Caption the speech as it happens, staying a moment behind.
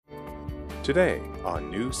Today on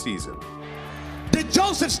New Season. Did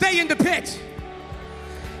Joseph stay in the pit?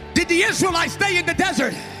 Did the Israelites stay in the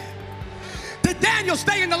desert? Did Daniel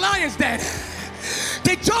stay in the lion's den?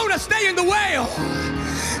 Did Jonah stay in the whale?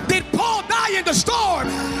 Did Paul die in the storm?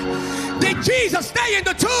 Did Jesus stay in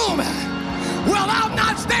the tomb? Well, I'm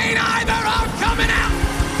not staying either. I'm coming out.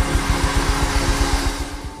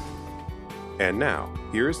 And now,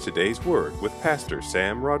 here is today's word with Pastor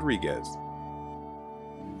Sam Rodriguez.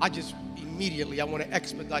 I want to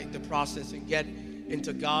expedite the process and get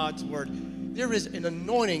into God's word. There is an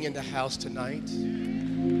anointing in the house tonight.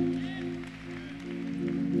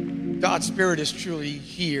 God's Spirit is truly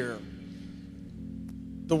here.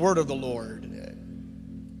 The word of the Lord.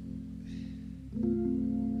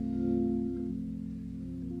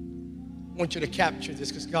 I want you to capture this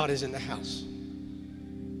because God is in the house.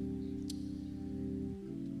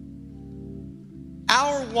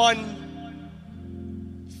 Our one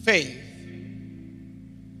faith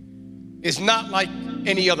is not like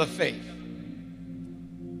any other faith.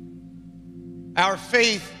 Our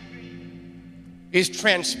faith is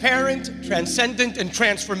transparent, transcendent, and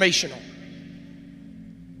transformational.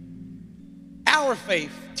 Our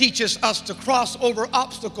faith teaches us to cross over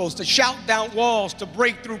obstacles, to shout down walls, to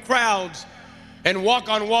break through crowds, and walk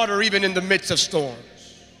on water even in the midst of storms.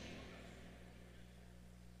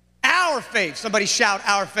 Our faith, somebody shout,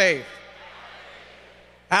 our faith.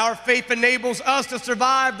 Our faith enables us to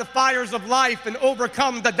survive the fires of life and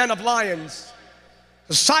overcome the den of lions,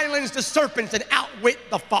 to silence the serpents and outwit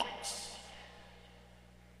the fox.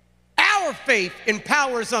 Our faith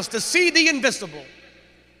empowers us to see the invisible,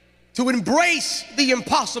 to embrace the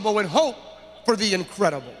impossible and hope for the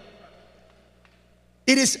incredible.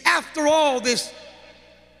 It is, after all, this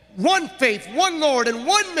one faith, one Lord, and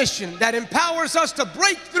one mission that empowers us to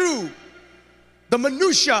break through the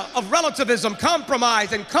minutia of relativism,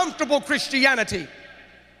 compromise, and comfortable Christianity,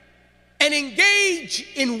 and engage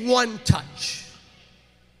in one touch.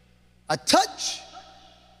 A touch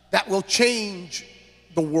that will change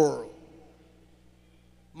the world.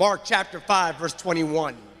 Mark chapter 5, verse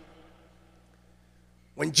 21.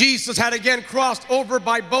 When Jesus had again crossed over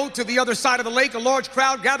by boat to the other side of the lake, a large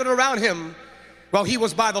crowd gathered around him while he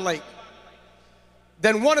was by the lake.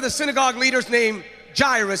 Then one of the synagogue leaders named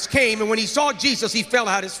Jairus came, and when he saw Jesus, he fell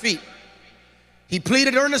at his feet. He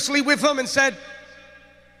pleaded earnestly with him and said,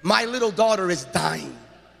 "My little daughter is dying.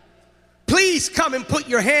 Please come and put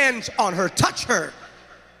your hands on her, touch her,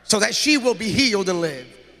 so that she will be healed and live."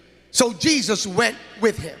 So Jesus went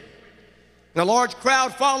with him. And a large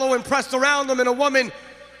crowd followed and pressed around him, and a woman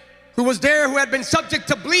who was there who had been subject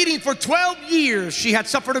to bleeding for 12 years. She had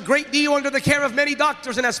suffered a great deal under the care of many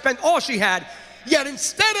doctors and had spent all she had. Yet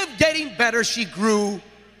instead of getting better, she grew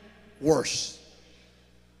worse.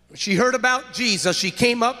 When she heard about Jesus, she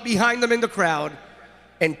came up behind them in the crowd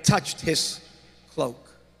and touched his cloak.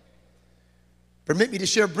 Permit me to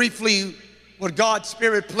share briefly what God's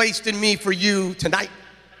Spirit placed in me for you tonight.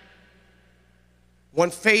 One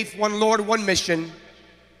faith, one Lord, one mission,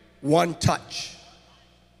 one touch.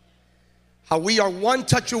 How we are one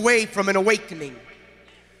touch away from an awakening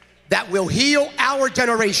that will heal our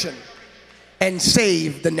generation and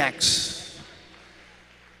save the next.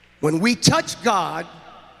 When we touch God,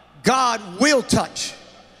 God will touch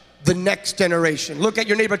the next generation. Look at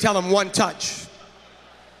your neighbor, tell him one touch.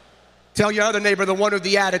 Tell your other neighbor, the one with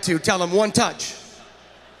the attitude, tell him one touch.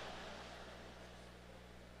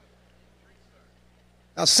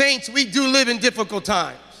 Now, saints, we do live in difficult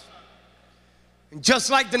times. And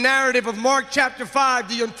just like the narrative of Mark chapter 5,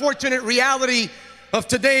 the unfortunate reality of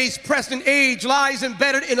today's present age lies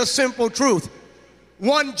embedded in a simple truth.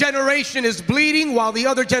 One generation is bleeding while the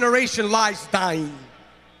other generation lies dying.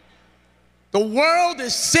 The world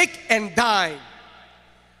is sick and dying.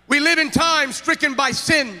 We live in times stricken by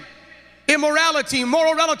sin, immorality,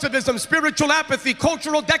 moral relativism, spiritual apathy,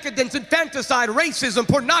 cultural decadence, infanticide, racism,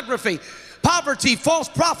 pornography, poverty, false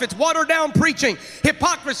prophets, watered down preaching,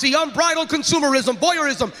 hypocrisy, unbridled consumerism,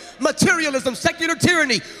 voyeurism, materialism, secular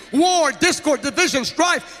tyranny, war, discord, division,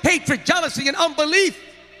 strife, hatred, jealousy, and unbelief.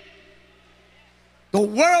 The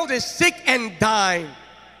world is sick and dying.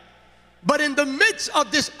 But in the midst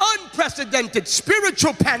of this unprecedented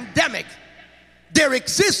spiritual pandemic, there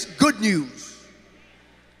exists good news.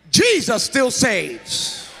 Jesus still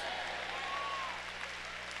saves.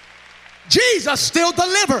 Jesus still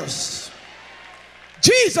delivers.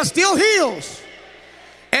 Jesus still heals.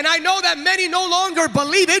 And I know that many no longer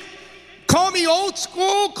believe it. Call me old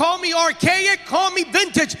school, call me archaic, call me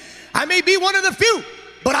vintage. I may be one of the few,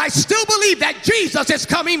 but I still believe that Jesus is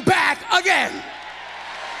coming back again.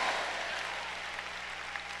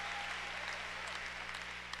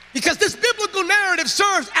 Because this biblical narrative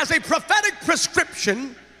serves as a prophetic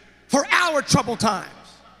prescription for our troubled times.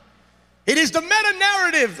 It is the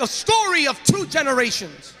meta-narrative, the story of two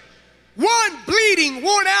generations. One bleeding,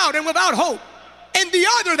 worn out, and without hope, and the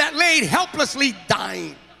other that laid helplessly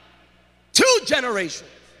dying. Two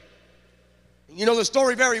generations. You know the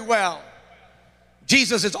story very well.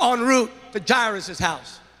 Jesus is en route to Jairus'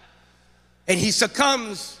 house, and he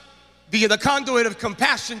succumbs via the conduit of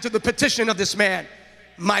compassion to the petition of this man.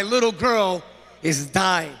 My little girl is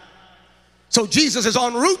dying. So Jesus is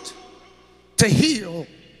en route to heal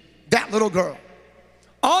that little girl.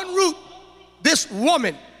 En route, this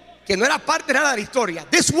woman, que no era parte nada de la historia,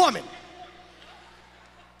 this woman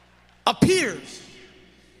appears,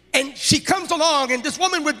 and she comes along, and this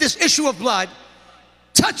woman with this issue of blood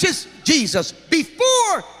touches Jesus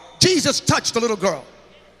before Jesus touched the little girl.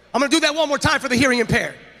 I'm going to do that one more time for the hearing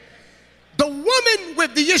impaired. The woman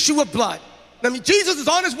with the issue of blood, Jesus is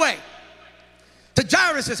on his way to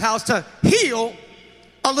Jairus' house to heal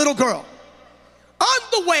a little girl. On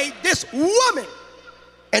the way, this woman,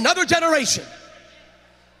 another generation,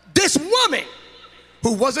 this woman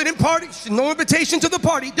who wasn't in party, no invitation to the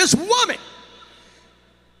party, this woman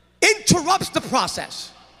interrupts the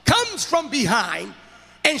process, comes from behind,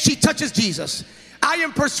 and she touches Jesus. I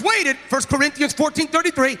am persuaded, 1 Corinthians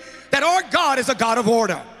 14:33, that our God is a God of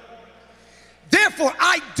order. Therefore,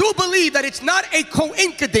 I do believe that it's not a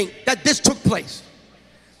coincidence that this took place.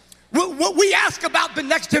 What we ask about the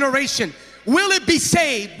next generation, will it be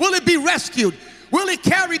saved? Will it be rescued? Will it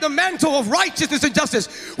carry the mantle of righteousness and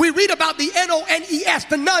justice? We read about the NONES,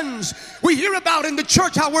 the nuns. We hear about in the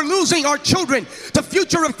church how we're losing our children, the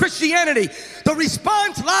future of Christianity. The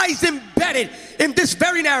response lies embedded in this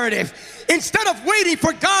very narrative. Instead of waiting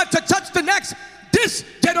for God to touch the next, this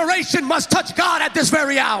generation must touch God at this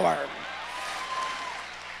very hour.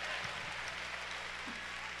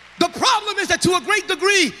 The problem is that to a great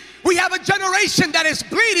degree, we have a generation that is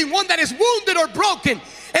bleeding, one that is wounded or broken,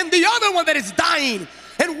 and the other one that is dying.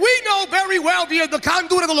 And we know very well via the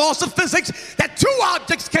conduit of the laws of physics that two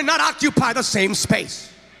objects cannot occupy the same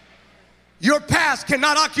space. Your past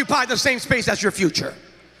cannot occupy the same space as your future.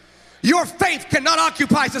 Your faith cannot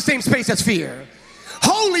occupy the same space as fear.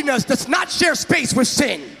 Holiness does not share space with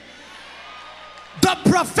sin. The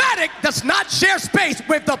prophetic does not share space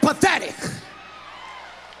with the pathetic.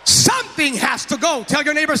 Something has to go. Tell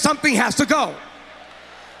your neighbor something has to go.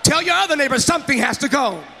 Tell your other neighbor something has to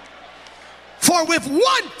go. For with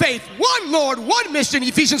one faith, one Lord, one mission,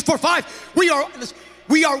 Ephesians 4:5, we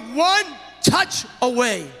are one touch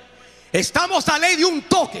away. Estamos a ley de un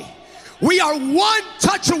toque. We are one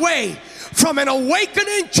touch away from an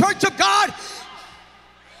awakening, church of God,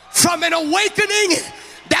 from an awakening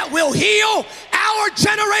that will heal our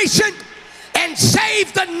generation and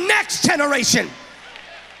save the next generation.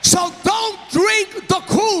 So don't drink the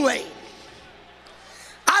Kool-Aid.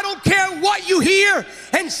 I don't care what you hear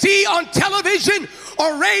and see on television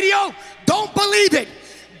or radio. Don't believe it.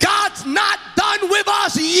 God's not done with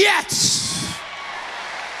us yet.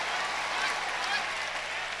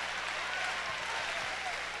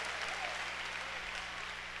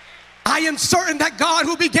 I am certain that God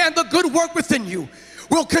who began the good work within you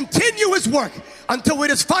will continue his work until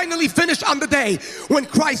it is finally finished on the day when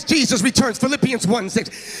Christ Jesus returns. Philippians 1:6.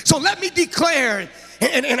 So let me declare,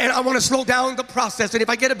 and I want to slow down the process, and if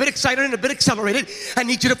I get a bit excited and a bit accelerated, I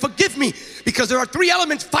need you to forgive me, because there are three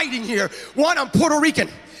elements fighting here. One, I'm Puerto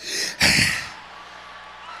Rican.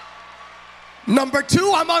 Number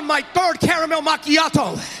two, I'm on my third caramel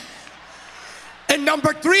macchiato. And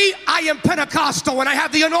number three, I am Pentecostal, and I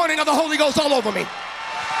have the anointing of the Holy Ghost all over me.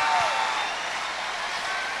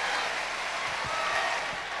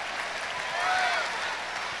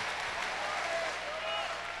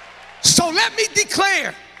 So let me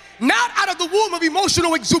declare, not out of the womb of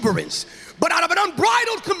emotional exuberance, but out of an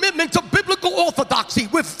unbridled commitment to biblical orthodoxy,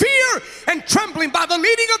 with fear and trembling by the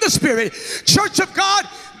leading of the Spirit, Church of God,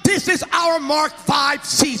 this is our Mark 5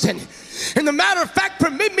 season. And the matter of fact,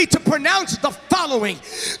 permit me to pronounce the following.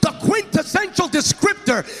 The quintessential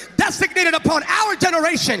descriptor designated upon our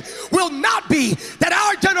generation will not be that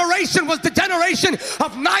our generation was the generation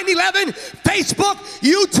of 9/11, Facebook,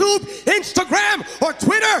 YouTube, Instagram, or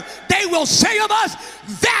Twitter. They will say of us,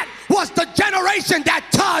 that was the generation that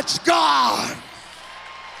touched God.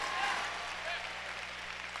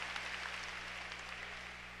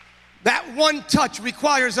 That one touch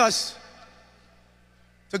requires us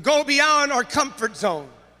to go beyond our comfort zone.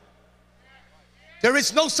 There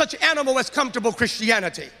is no such animal as comfortable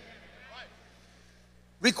Christianity.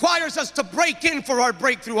 requires us to break in for our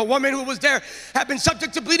breakthrough. A woman who was there had been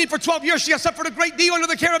subject to bleeding for 12 years. She has suffered a great deal under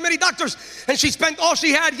the care of many doctors, and she spent all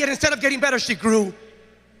she had, yet instead of getting better, she grew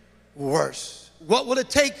worse. What will it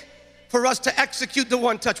take for us to execute the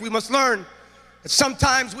one touch? We must learn that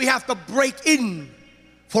sometimes we have to break in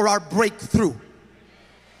for our breakthrough.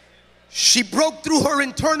 She broke through her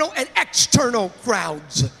internal and external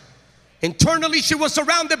crowds. Internally, she was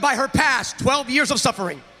surrounded by her past, 12 years of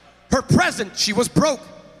suffering. Her present, she was broke.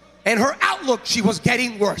 And her outlook, she was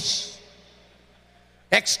getting worse.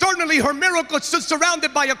 Externally, her miracle stood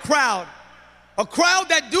surrounded by a crowd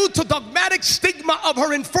that due to dogmatic stigma of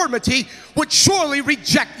her infirmity would surely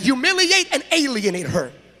reject, humiliate, and alienate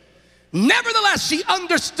her. Nevertheless, she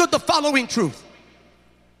understood the following truth.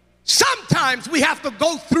 Sometimes we have to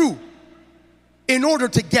go through in order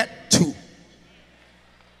to get to.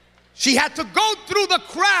 She had to go through the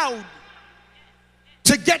crowd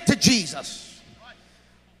to get to Jesus.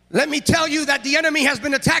 Let me tell you that the enemy has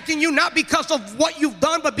been attacking you not because of what you've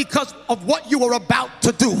done, but because of what you are about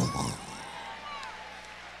to do.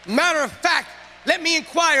 Matter of fact, let me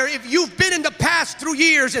inquire, if you've been in the past through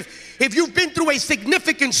years, if you've been through a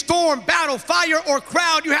significant storm, battle, fire, or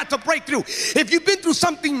crowd you had to break through, if you've been through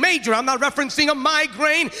something major, I'm not referencing a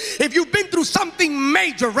migraine, if you've been through something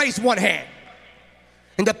major, raise one hand.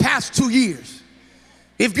 In the past 2 years,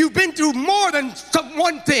 if you've been through more than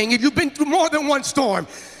one thing, if you've been through more than one storm,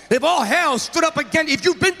 if all hell stood up again, if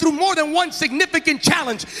you've been through more than one significant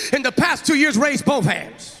challenge in the past 2 years, raise both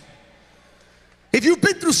hands. If you've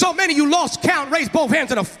been through so many you lost count, raise both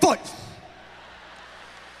hands and a foot.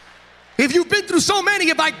 If you've been through so many,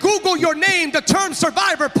 if I Google your name, the term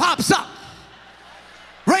survivor pops up.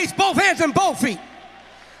 Raise both hands and both feet.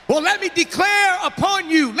 Well, let me declare upon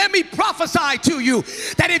you, let me prophesy to you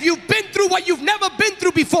that if you've been through what you've never been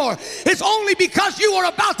through before, it's only because you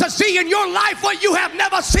are about to see in your life what you have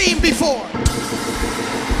never seen before.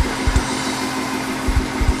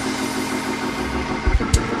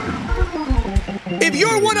 If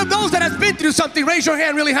you're one of those that has been through something, raise your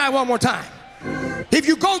hand really high one more time. If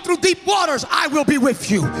you go through deep waters, I will be with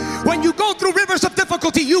you. When you go through rivers of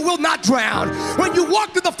difficulty, you will not drown. When you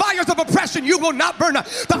walk through the fires of oppression, you will not burn up.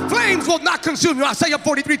 The flames will not consume you. Isaiah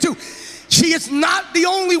 43:2. She is not the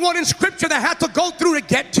only one in Scripture that had to go through to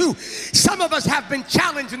get to. Some of us have been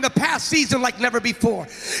challenged in the past season like never before.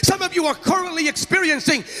 Some of you are currently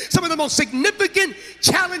experiencing some of the most significant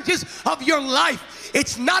challenges of your life.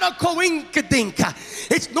 It's not a coincidencia.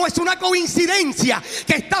 No es una coincidencia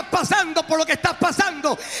que estás pasando por lo que estás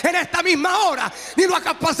pasando en esta misma hora, ni lo que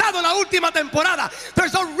has pasado en la última temporada.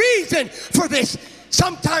 There's a reason for this.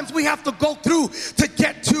 Sometimes we have to go through to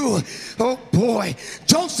get to. Oh boy,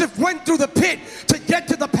 Joseph went through the pit to get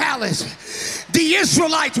to the palace. The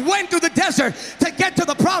Israelites went through the desert to get to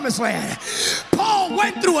the promised land. Paul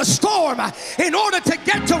went through a storm in order to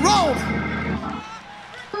get to Rome.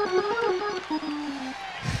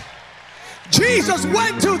 Jesus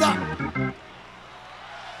went to the,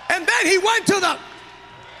 and then he went to the,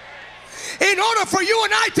 in order for you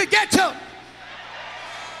and I to get to.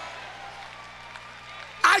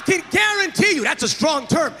 I can guarantee you, that's a strong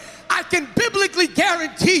term, I can biblically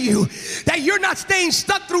guarantee you that you're not staying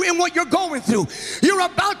stuck through in what you're going through. You're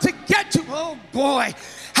about to get to, oh boy,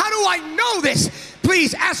 how do I know this?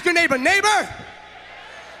 Please ask your neighbor, neighbor,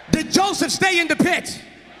 did Joseph stay in the pit?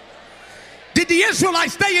 Did the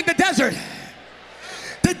Israelites stay in the desert?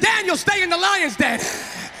 Did Daniel stay in the lion's den?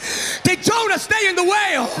 Did Jonah stay in the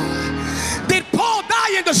whale? Did Paul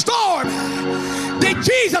die in the storm? Did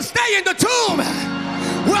Jesus stay in the tomb?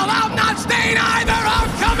 Well, I'm not staying either.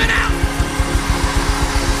 I'm coming out.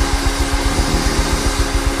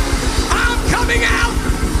 I'm coming out.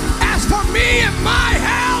 As for me and my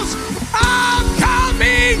house, I'm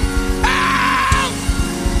coming out.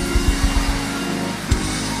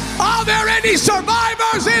 Are there any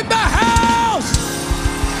survivors in the house?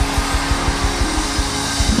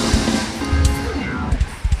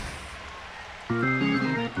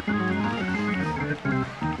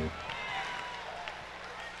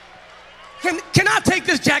 Can I take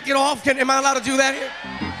this jacket off? Am I allowed to do that here?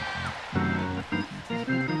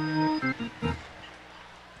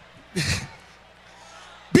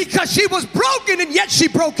 Because she was broken and yet she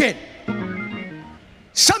broke in.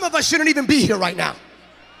 Some of us shouldn't even be here right now.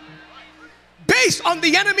 Based on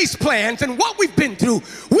the enemy's plans and what we've been through,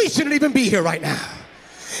 we shouldn't even be here right now.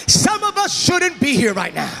 Some of us shouldn't be here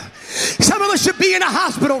right now. Some of us should be in a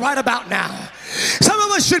hospital right about now. Some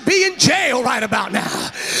of us should be in jail right about now.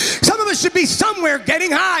 Some of us should be somewhere getting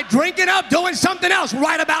high, drinking up, doing something else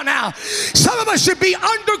right about now. Some of us should be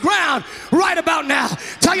underground right about now.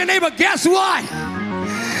 Tell your neighbor, guess what?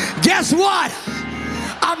 Guess what?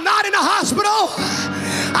 I'm not in a hospital.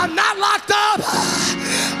 I'm not locked up.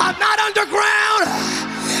 I'm not underground.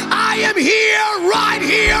 I am here,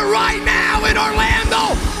 right now in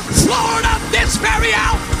Orlando, Florida, this very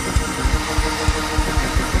hour.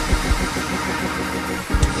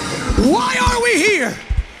 Why are we here?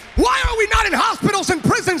 Why are we not in hospitals and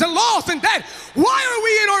prisons and lost and dead? Why are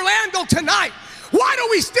we in Orlando tonight? Why do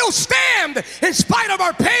we still stand in spite of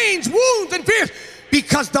our pains, wounds, and fears?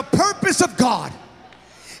 Because the purpose of God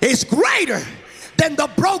is greater than the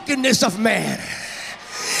brokenness of man.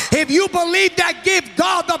 If you believe that, give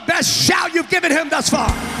God the best shout you've given him thus far.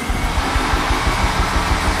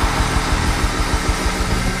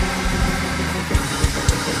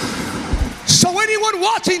 So anyone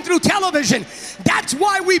watching through television, that's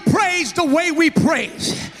why we praise the way we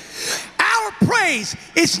praise. Our praise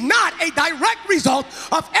is not a direct result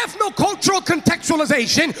of ethnocultural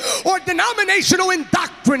contextualization or denominational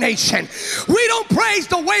indoctrination. We don't praise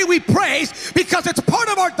the way we praise because it's part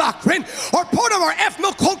of our doctrine or part of our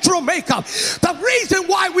ethnocultural makeup. The reason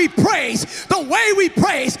why we praise the way we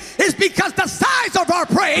praise is because the size of our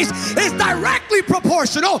praise is directly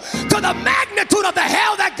proportional to the magnitude of the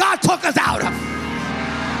hell that God took us out of.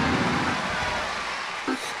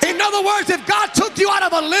 In other words, if God took you out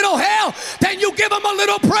of a little hell, then you give him a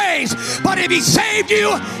little praise. But if he saved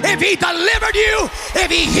you, if he delivered you,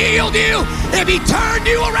 if he healed you, if he turned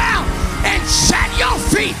you around and set your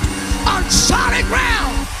feet on solid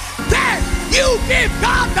ground, then you give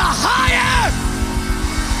God the highest.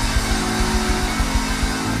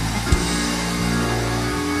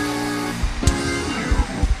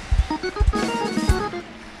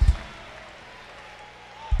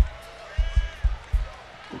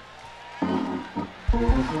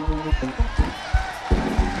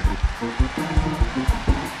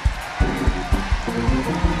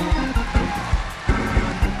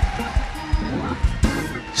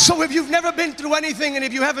 So if you've never been through anything, and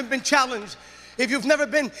if you haven't been challenged, if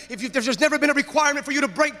there's never been a requirement for you to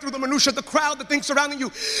break through the minutia of the crowd, the things surrounding you,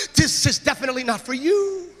 this is definitely not for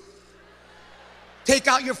you. Take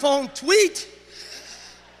out your phone, tweet.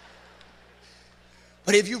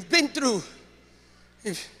 But if you've been through,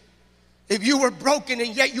 if you were broken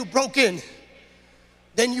and yet you broke in,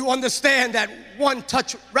 then you understand that one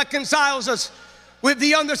touch reconciles us with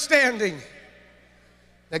the understanding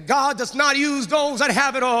that God does not use those that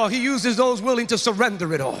have it all. He uses those willing to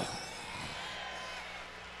surrender it all.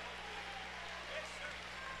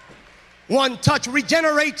 One touch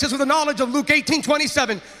regenerates us with the knowledge of Luke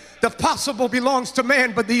 18:27. The possible belongs to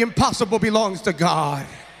man, but the impossible belongs to God.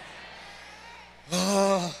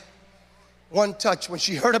 One touch. When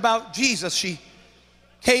she heard about Jesus, she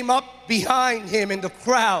came up behind him in the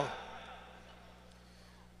crowd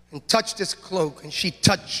and touched his cloak, and she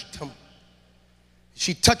touched him.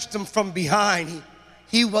 She touched him from behind.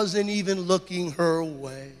 He wasn't even looking her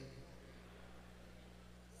way.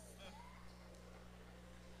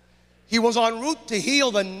 He was en route to heal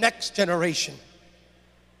the next generation.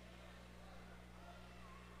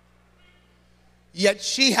 Yet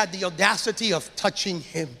she had the audacity of touching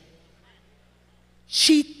him.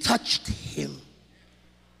 She touched him.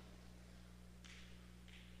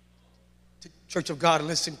 Church of God,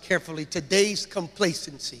 listen carefully. Today's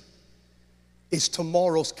complacency is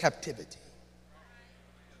tomorrow's captivity.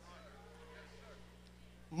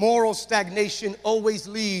 Moral stagnation always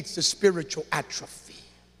leads to spiritual atrophy.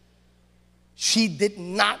 She did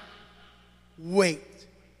not wait.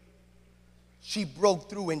 She broke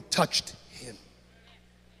through and touched him.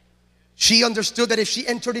 She understood that if she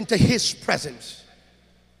entered into his presence,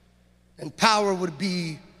 and power would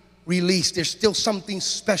be released. There's still something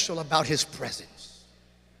special about his presence.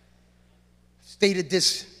 I've stated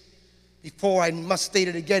this before, I must state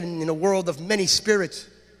it again. In a world of many spirits,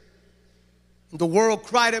 in the world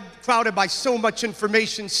crowded by so much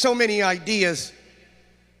information, so many ideas,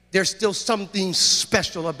 there's still something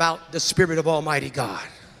special about the Spirit of Almighty God.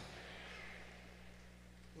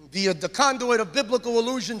 Via the conduit of biblical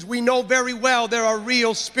illusions, we know very well there are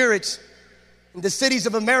real spirits in the cities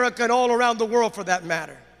of America and all around the world for that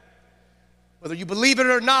matter. Whether you believe it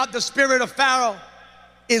or not, the spirit of Pharaoh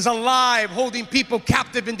is alive, holding people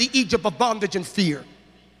captive in the Egypt of bondage and fear.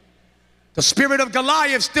 The spirit of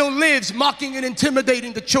Goliath still lives, mocking and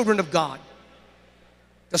intimidating the children of God.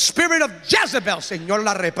 The spirit of Jezebel, Señor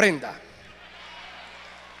la reprenda,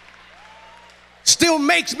 still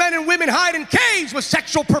makes men and women hide in caves with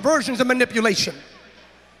sexual perversions and manipulation.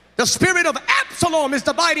 The spirit of Absalom is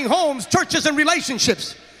dividing homes, churches, and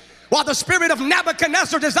relationships, while the spirit of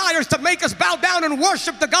Nebuchadnezzar desires to make us bow down and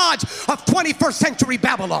worship the gods of 21st century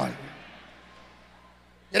Babylon.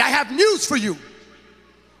 Yet I have news for you.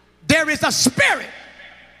 There is a spirit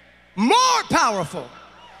more powerful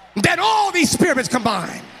than all these spirits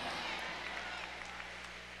combined.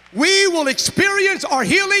 We will experience our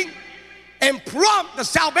healing and prompt the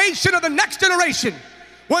salvation of the next generation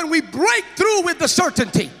when we break through with the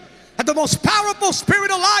certainty that the most powerful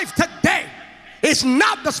spirit alive today is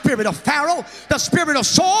not the spirit of Pharaoh, the spirit of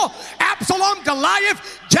Saul, Absalom,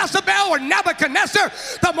 Goliath, Jezebel, or Nebuchadnezzar.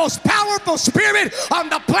 The most powerful spirit on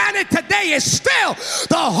the planet today is still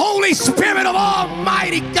the Holy Spirit of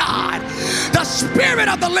Almighty God, the Spirit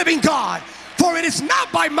of the living God. For it is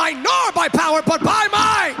not by might nor by power, but by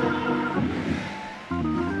my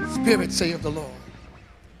Spirit, saith the Lord.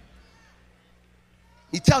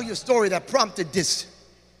 He tell you a story that prompted this,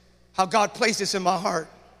 how God placed this in my heart.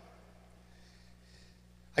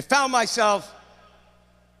 I found myself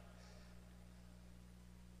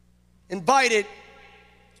invited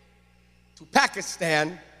to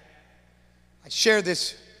Pakistan. I shared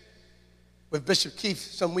this with Bishop Keith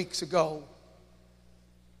some weeks ago.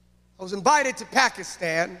 I was invited to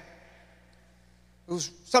Pakistan. It was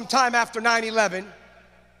sometime after 9/11.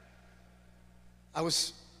 I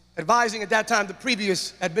was advising at that time the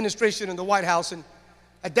previous administration in the White House, and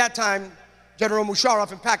at that time General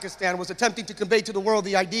Musharraf in Pakistan was attempting to convey to the world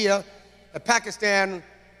the idea that Pakistan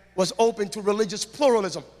was open to religious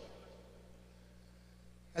pluralism.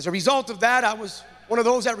 As a result of that, I was one of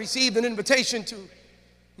those that received an invitation to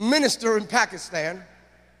minister in Pakistan.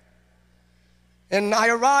 And I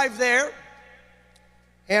arrived there,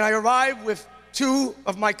 and I arrived with two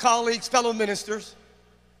of my colleagues, fellow ministers,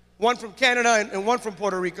 one from Canada and one from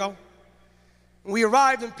Puerto Rico. And we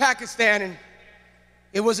arrived in Pakistan, and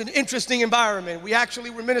it was an interesting environment. We actually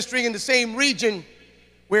were ministering in the same region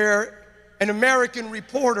where an American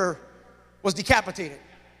reporter was decapitated.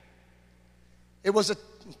 It was a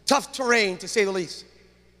tough terrain, to say the least.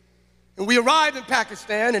 And we arrived in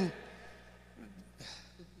Pakistan, and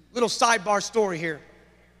little sidebar story here.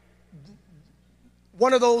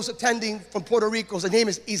 One of those attending from Puerto Rico, his name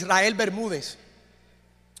is Israel Bermudez.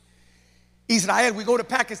 Israel, we go to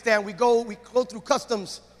Pakistan, we go through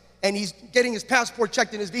customs, and he's getting his passport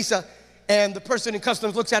checked and his visa, and the person in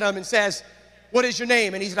customs looks at him and says, "What is your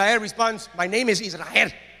name?" And Israel responds, "My name is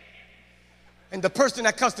Israel." And the person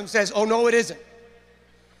at customs says, "Oh, no, it isn't."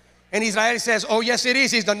 And Israel says, "Oh, yes, it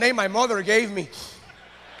is. It's the name my mother gave me."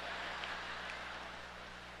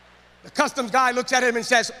 The customs guy looks at him and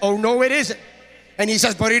says, "Oh, no, it isn't." And he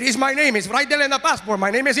says, "But it is my name. It's right there in the passport.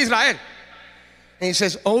 My name is Israel." And he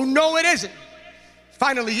says, "Oh, no, it isn't."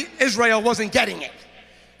 Finally, Israel wasn't getting it.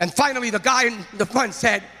 And finally, the guy in the front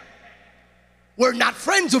said, "We're not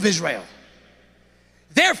friends of Israel.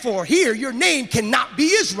 Therefore, here, your name cannot be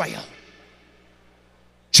Israel.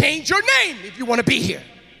 Change your name if you want to be here."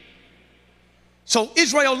 So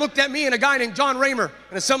Israel looked at me and a guy named John Raymer,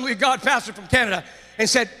 an Assembly of God pastor from Canada, and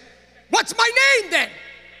said, "What's my name then?"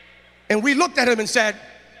 And we looked at him and said,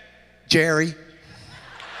 "Jerry."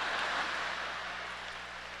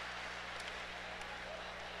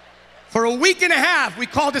 For a week and a half, we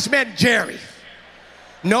called this man Jerry.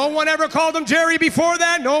 No one ever called him Jerry before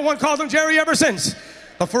that. No one called him Jerry ever since.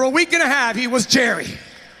 But for a week and a half, he was Jerry.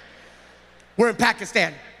 We're in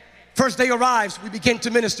Pakistan. First day arrives, we begin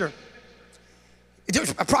to minister. It was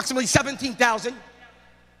approximately 17,000.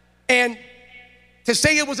 And to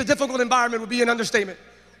say it was a difficult environment would be an understatement.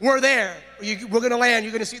 We're there. We're going to land.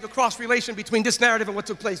 You're going to see the cross relation between this narrative and what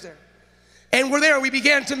took place there. And we're there. We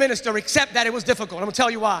began to minister, except that it was difficult. I'm going to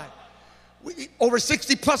tell you why. Over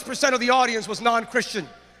 60+% of the audience was non-Christian,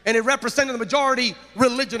 and it represented the majority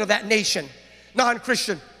religion of that nation,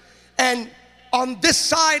 non-Christian. And on this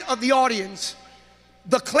side of the audience,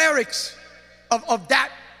 the clerics of that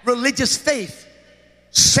religious faith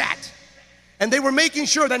sat, and they were making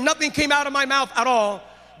sure that nothing came out of my mouth at all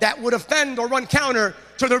that would offend or run counter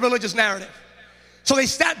to their religious narrative. So they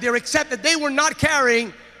sat there, except that they were not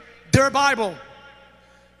carrying their Bible.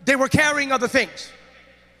 They were carrying other things.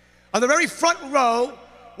 On the very front row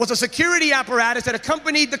was a security apparatus that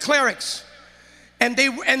accompanied the clerics, and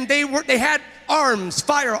they had arms,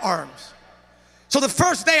 firearms. So the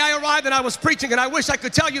first day I arrived and I was preaching, and I wish I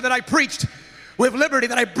could tell you that I preached with liberty,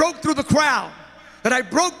 that I broke through the crowd, that I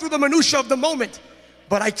broke through the minutia of the moment,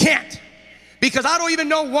 but I can't, because I don't even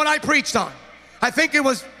know what I preached on. I think it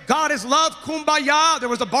was God is love, Kumbaya. There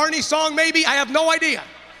was a Barney song maybe, I have no idea.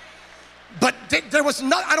 But there was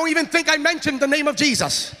not, I don't even think I mentioned the name of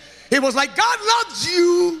Jesus. It was like, God loves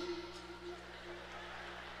you.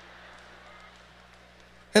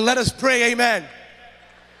 And let us pray, amen.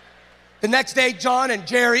 The next day, John and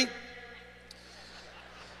Jerry,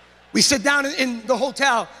 we sit down in the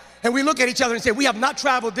hotel and we look at each other and say, we have not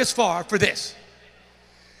traveled this far for this.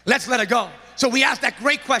 Let's let it go. So we asked that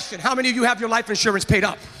great question, how many of you have your life insurance paid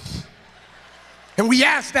up? And we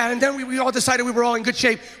asked that, and then we all decided we were all in good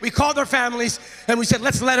shape. We called our families, and we said,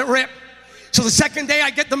 let's let it rip. So the second day,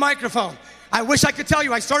 I get the microphone. I wish I could tell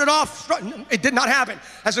you, I started off, it did not happen.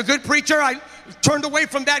 As a good preacher, I turned away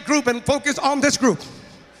from that group and focused on this group.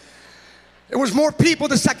 There was more people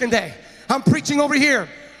the second day. I'm preaching over here.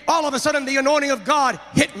 All of a sudden, the anointing of God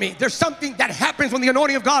hit me. There's something that happens when the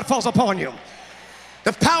anointing of God falls upon you.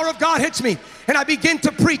 The power of God hits me, and I begin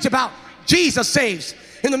to preach about Jesus saves.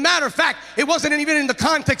 In the matter of fact, it wasn't even in the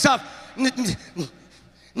context of,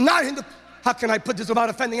 not in the, how can I put this without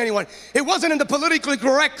offending anyone? It wasn't in the politically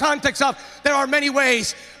correct context of, there are many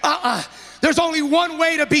ways. There's only one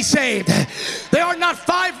way to be saved. There are not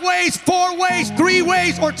 5 ways, 4 ways, 3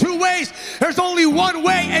 ways, or 2 ways. There's only one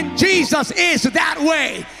way, and Jesus is that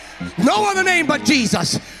way. No other name but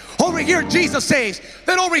Jesus. Over here, Jesus saves.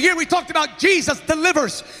 Then over here, we talked about Jesus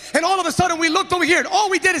delivers. And all of a sudden, we looked over here, and all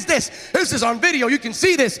we did is this. This is on video. You can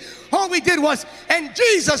see this. All we did was, and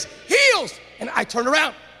Jesus heals. And I turned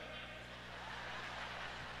around.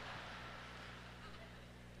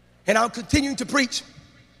 And I'm continuing to preach.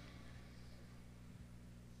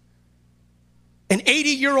 An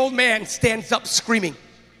 80-year-old man stands up screaming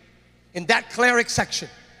in that cleric section.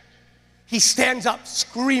 He stands up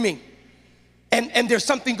screaming. And there's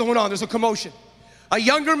something going on. There's a commotion. A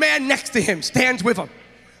younger man next to him stands with him.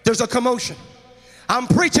 There's a commotion. I'm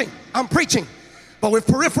preaching. But with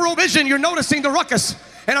peripheral vision, you're noticing the ruckus.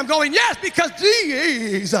 And I'm going, yes, because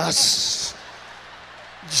Jesus.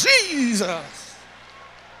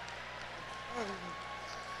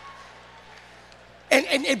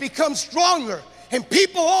 And it becomes stronger. And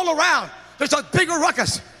people all around, there's a bigger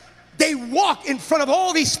ruckus. They walk in front of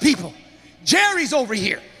all these people. Jerry's over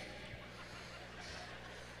here.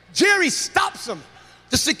 Jerry stops them.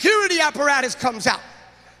 The security apparatus comes out.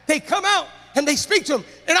 They come out and they speak to him.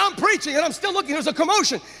 And I'm preaching and I'm still looking. There's a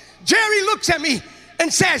commotion. Jerry looks at me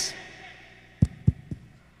and says,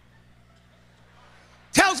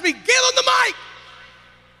 tells me, give him the mic.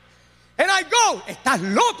 And I go, estás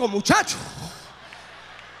loco, muchacho.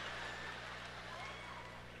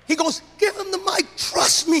 He goes, give him the mic,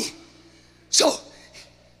 trust me. So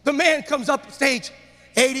the man comes up stage,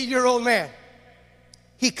 80-year-old man.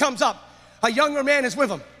 He comes up. A younger man is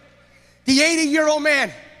with him. The 80-year-old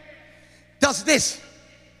man does this.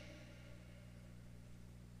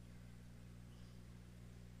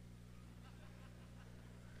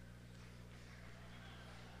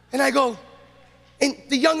 And I go, and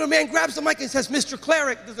the younger man grabs the mic and says, Mr.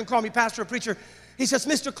 Cleric, doesn't call me pastor or preacher. He says,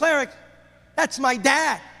 Mr. Cleric, that's my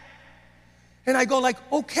dad. And I go like,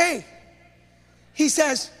 okay. He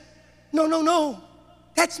says, no,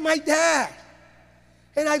 that's my dad.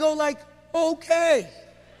 And I go like, okay.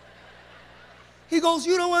 He goes,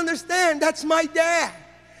 you don't understand, that's my dad.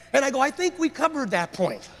 And I go, I think we covered that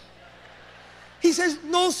point. He says,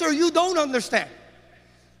 no, sir, you don't understand.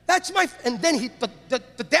 That's my, and then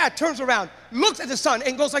the dad turns around, looks at the son,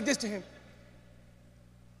 and goes like this to him.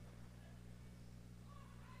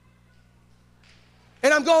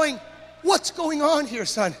 And I'm going, what's going on here,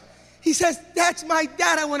 son? He says, that's my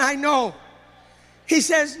dad when I know. He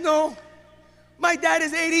says, no, my dad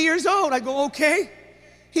is 80 years old. I go, okay.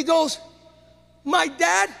 He goes, my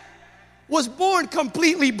dad was born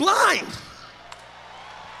completely blind.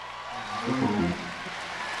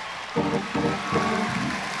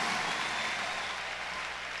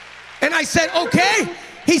 And I said, okay.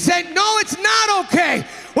 He said, no, it's not okay.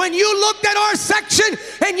 When you looked at our section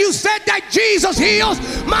and you said that Jesus heals,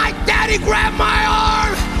 my daddy grabbed my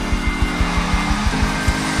arm.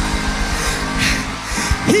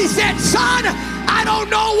 He said, son, I don't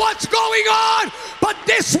know what's going on, but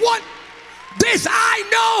this I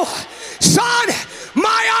know. Son,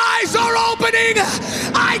 my eyes are opening.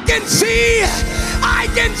 I can see. I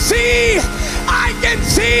can see. I can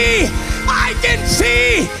see. I can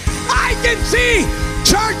see. I can see.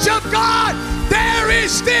 Church of God, there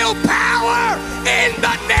is still power in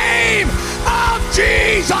the name of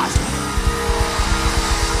Jesus.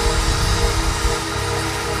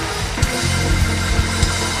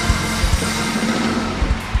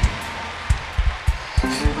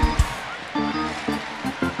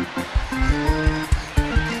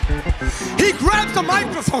 He grabs the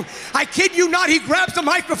microphone. I kid you not, he grabs the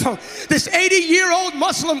microphone. This 80-year-old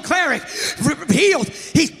Muslim cleric, healed,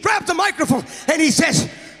 he grabs the microphone and he says,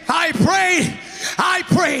 I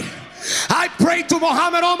prayed to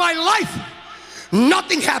Muhammad all my life.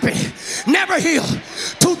 Nothing happened. Never healed.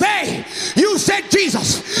 Today, you said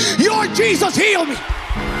Jesus. Your Jesus healed me.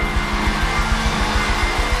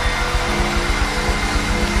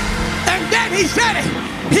 And then he said it.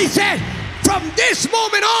 He said, From this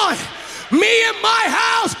moment on, me and my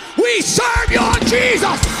house, we serve your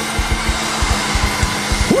Jesus.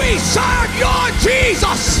 We serve your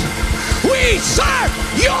Jesus. We serve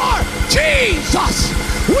your Jesus.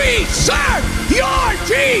 We serve your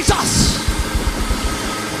Jesus.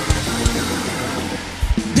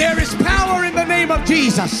 There is power in the name of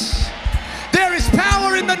Jesus. There is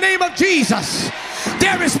power in the name of Jesus.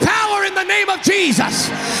 There is power in the name of Jesus.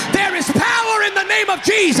 There is power in the name of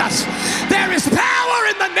Jesus. There is power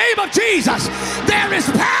in the name of Jesus. There is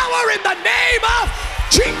power in the name of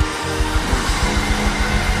Jesus.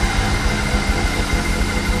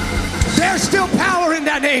 There's still power in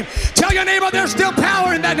that name. Tell your neighbor there's still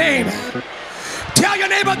power in that name. Tell your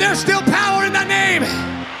neighbor there's still power in that name.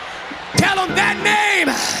 Tell them that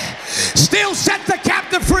name still sets the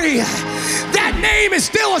captive free. That name is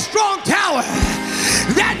still a strong tower.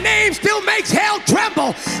 That name still makes hell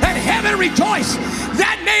tremble and heaven rejoice.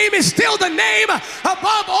 That name is still the name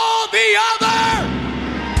above all the other.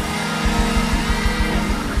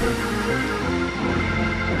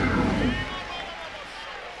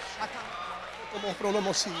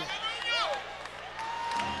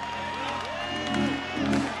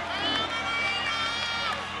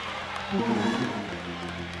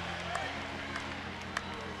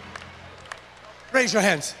 Raise your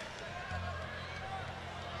hands.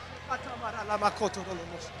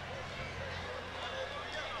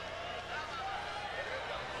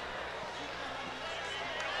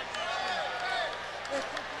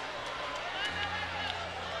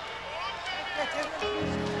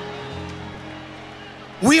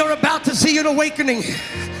 We are about to see an awakening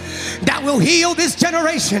that will heal this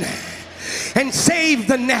generation and save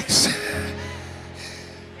the next.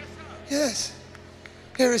 Yes,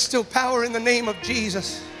 there is still power in the name of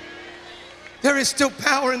Jesus. There is still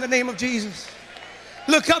power in the name of Jesus.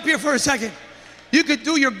 Look up here for a second. You could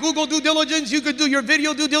do your Google due diligence. You could do your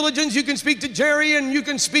video due diligence. You can speak to Jerry and you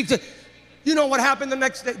can speak to, you know what happened the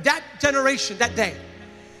next day. That generation, that day,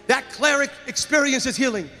 that cleric experiences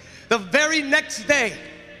healing. The very next day,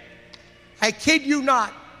 I kid you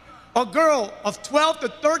not, a girl of 12 to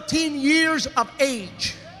 13 years of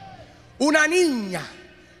age, una niña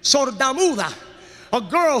sordamuda, a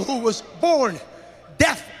girl who was born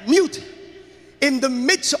deaf, mute, in the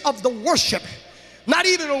midst of the worship. Not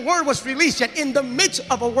even a word was released yet. In the midst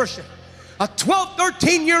of a worship, a 12,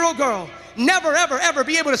 13-year-old girl never, ever, ever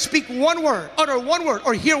be able to speak one word, utter one word,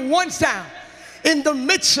 or hear one sound. In the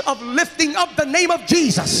midst of lifting up the name of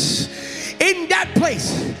Jesus, in that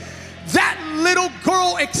place, that little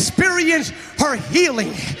girl experienced her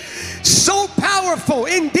healing. So powerful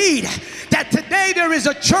indeed that today there is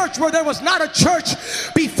a church where there was not a church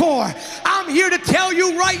before. I'm here to tell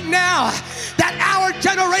you right now that our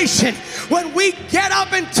generation, when we get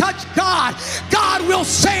up and touch God, God will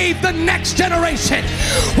save the next generation.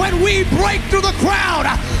 When we break through the crowd,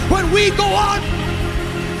 when we go on.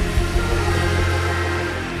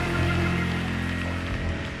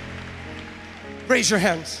 Raise your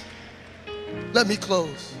hands. Let me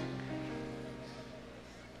close.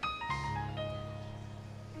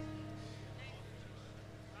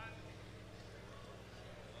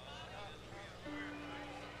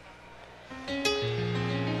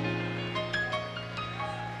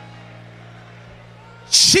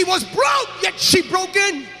 She was broke, yet she broke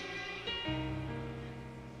in.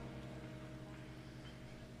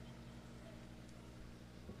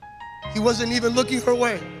 He wasn't even looking her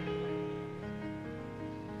way.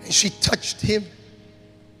 And she touched him.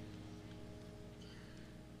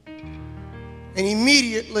 And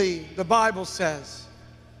immediately, the Bible says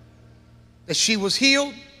that she was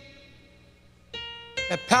healed,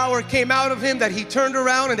 that power came out of him, that he turned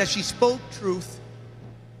around, and that she spoke truth.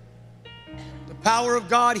 The power of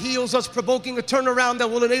God heals us, provoking a turnaround that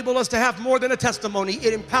will enable us to have more than a testimony.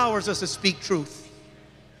 It empowers us to speak truth.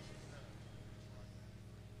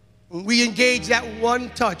 When we engage that one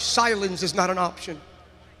touch, silence is not an option.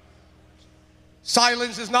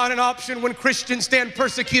 Silence is not an option when Christians stand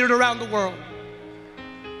persecuted around the world.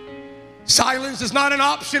 Silence is not an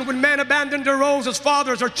option when men abandon their roles as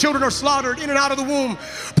fathers or children are slaughtered in and out of the womb.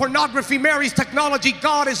 Pornography marries technology.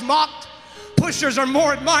 God is mocked. Pushers are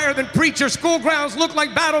more admired than preachers. School grounds look like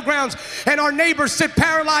battlegrounds, and our neighbors sit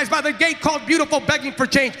paralyzed by the gate called beautiful, begging for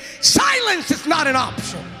change. Silence is not an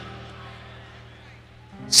option.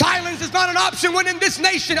 Silence is not an option when in this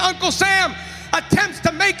nation Uncle Sam attempts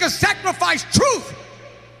to make us sacrifice truth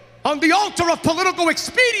on the altar of political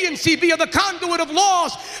expediency via the conduit of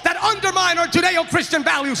laws that undermine our Judeo-Christian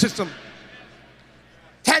value system.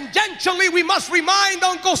 Tangentially, we must remind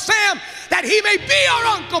Uncle Sam that he may be our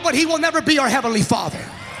uncle, but he will never be our Heavenly Father.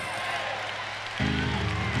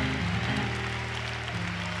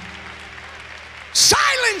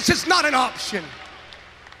 Silence is not an option.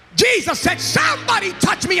 Jesus said, somebody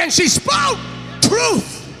touch me, and she spoke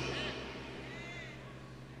truth.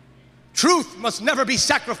 Truth must never be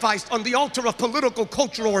sacrificed on the altar of political,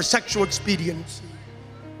 cultural, or sexual expediency.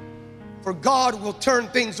 For God will turn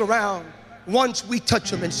things around once we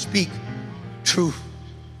touch Him and speak truth.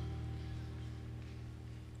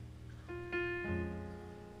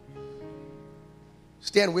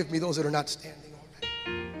 Stand with me, those that are not standing already.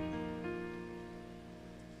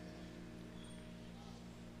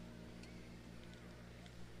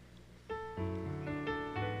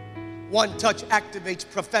 One touch activates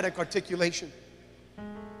prophetic articulation.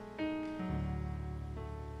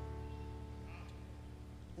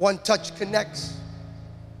 One touch connects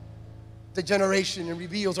the generation and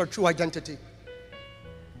reveals our true identity.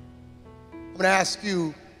 I'm going to ask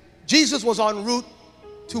you, Jesus was en route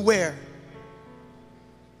to where?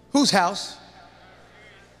 Whose house?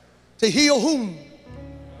 To heal whom?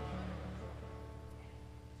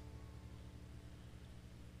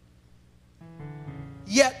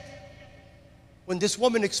 Yet, when this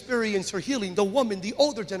woman experienced her healing, the woman, the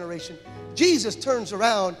older generation, Jesus turns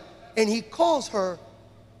around and He calls her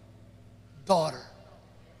daughter.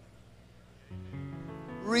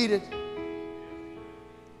 Read it.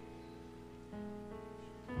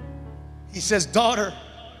 He says, daughter,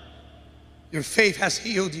 your faith has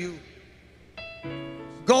healed you.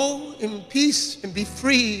 Go in peace and be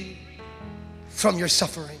free from your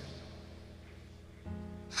suffering.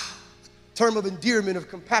 Term of endearment, of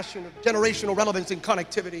compassion, of generational relevance and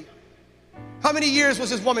connectivity. How many years was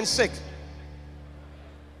this woman sick?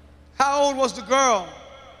 How old was the girl?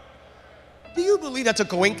 Do you believe that's a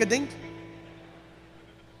coincidence?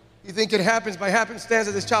 You think it happens by happenstance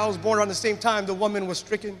that this child was born around the same time the woman was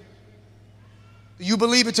stricken? Do you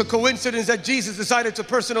believe it's a coincidence that Jesus decided to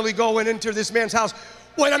personally go and enter this man's house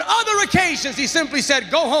when on other occasions He simply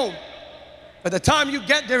said, go home. By the time you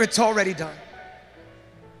get there, it's already done.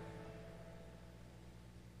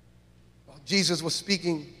 While Jesus was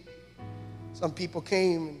speaking, some people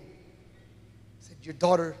came and said, your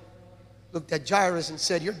daughter, looked at Jairus and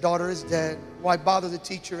said, your daughter is dead. Why bother the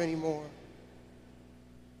teacher anymore?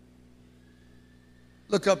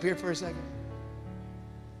 Look up here for a second.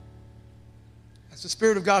 As the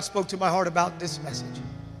Spirit of God spoke to my heart about this message,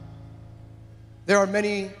 there are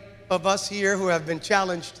many of us here who have been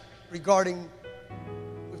challenged regarding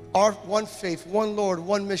our one faith, one Lord,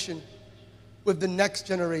 one mission with the next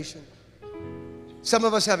generation. Some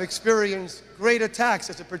of us have experienced great attacks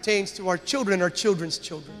as it pertains to our children and our children's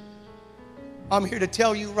children. I'm here to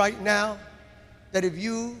tell you right now that if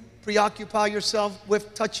you preoccupy yourself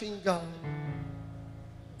with touching God,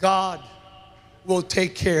 God will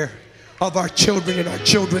take care of our children and our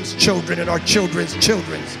children's children and our children's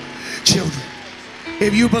children's children.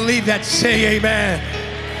 If you believe that, say amen.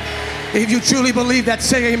 If you truly believe that,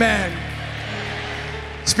 say amen.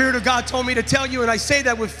 Spirit of God told me to tell you, and I say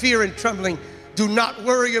that with fear and trembling, do not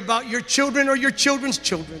worry about your children or your children's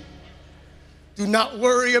children. Do not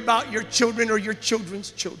worry about your children or your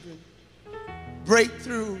children's children.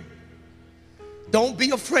 Breakthrough. Don't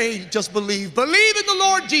be afraid, just believe. Believe in the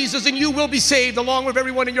Lord Jesus and you will be saved along with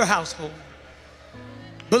everyone in your household.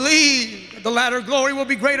 Believe that the latter glory will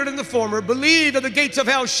be greater than the former. Believe that the gates of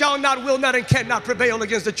hell shall not, will not, and cannot prevail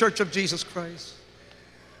against the church of Jesus Christ.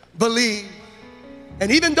 Believe.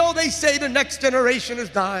 And even though they say the next generation is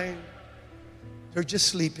dying, they're just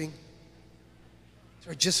sleeping.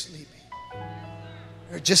 They're just sleeping.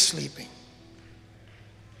 They're just sleeping.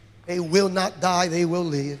 They will not die, they will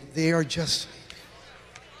live. They are just sleeping.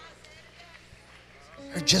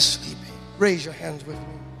 They're just sleeping. Raise your hands with me.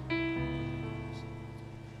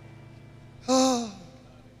 Oh.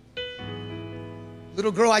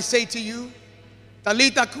 Little girl, I say to you,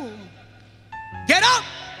 Talita kum, get up!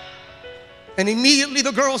 And immediately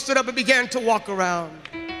the girl stood up and began to walk around.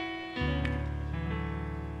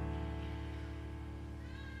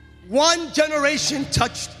 One generation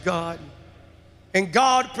touched God, and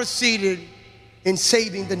God proceeded in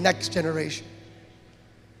saving the next generation.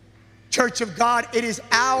 Church of God, it is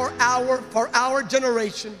our hour for our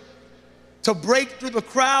generation to break through the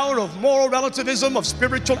crowd of moral relativism, of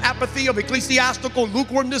spiritual apathy, of ecclesiastical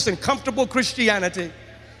lukewarmness and comfortable Christianity,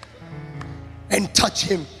 and touch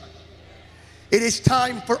Him. It is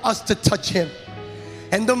time for us to touch Him.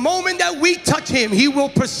 And the moment that we touch Him, He will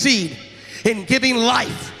proceed in giving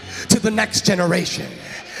life to the next generation.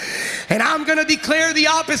 And I'm going to declare the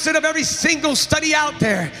opposite of every single study out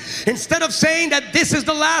there. Instead of saying that this is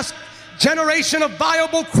the last generation of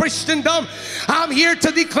viable Christendom. I'm here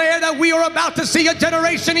to declare that we are about to see a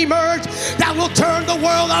generation emerge that will turn the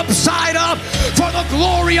world upside up for the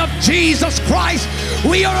glory of Jesus Christ.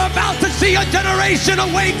 We are about to see a generation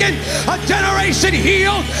awaken, a generation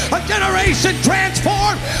healed, a generation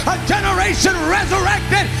transformed, a generation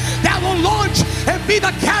resurrected that will launch and be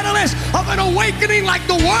the catalyst of an awakening like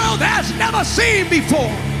the world has never seen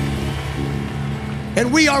before.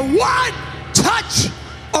 And we are one touch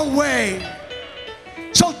away.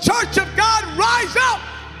 So, church of God, rise up.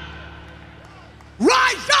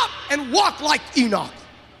 Rise up and walk like Enoch.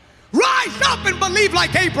 Rise up and believe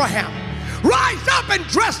like Abraham. Rise up and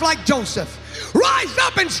dress like Joseph. Rise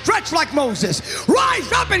up and stretch like Moses.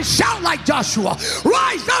 Rise up and shout like Joshua.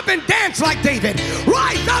 Rise up and dance like David.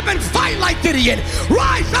 Rise up and fight like Gideon.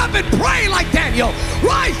 Rise up and pray like Daniel.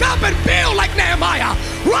 Rise up and build like Nehemiah.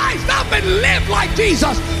 Rise up and live like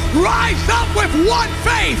Jesus. Rise up with one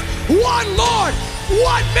faith, one Lord,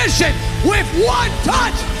 one mission, with one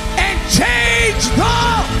touch, and change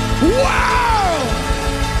the world.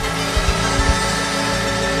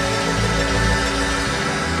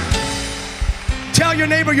 Tell your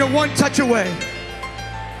neighbor you're one touch away.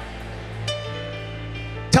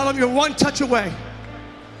 Tell them you're one touch away.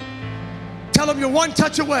 Tell them you're one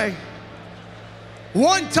touch away.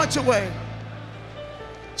 One touch away.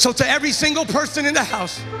 So to every single person in the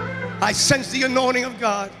house, I sense the anointing of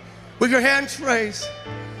God. With your hands raised,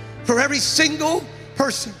 for every single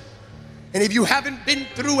person. And if you haven't been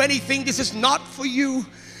through anything, this is not for you.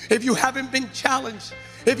 If you haven't been challenged,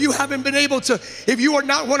 if you haven't been able to, if you are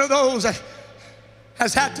not one of those that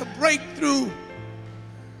has had to break through,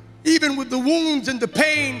 even with the wounds and the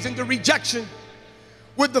pains and the rejection,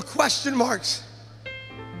 with the question marks.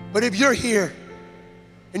 But if you're here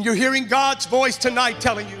and you're hearing God's voice tonight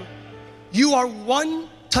telling you, you are one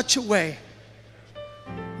touch away,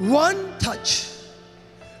 one touch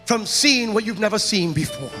from seeing what you've never seen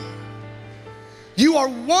before. You are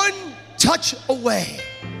one touch away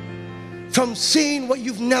from seeing what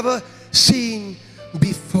you've never seen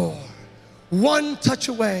before. One touch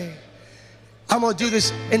away. I'm going to do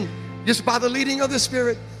this, and just by the leading of the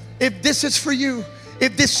Spirit, if this is for you,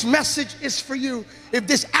 if this message is for you, if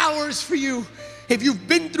this hour is for you, if you've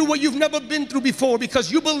been through what you've never been through before,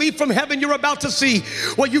 because you believe from heaven you're about to see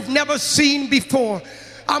what you've never seen before,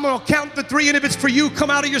 I'm going to count to 3, and if it's for you, come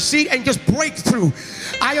out of your seat and just break through.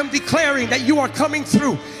 I am declaring that you are coming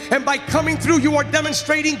through. And by coming through, you are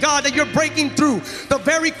demonstrating, God, that you're breaking through the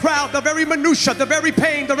very crowd, the very minutia, the very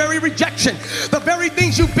pain, the very rejection, the very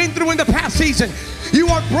things you've been through in the past season. You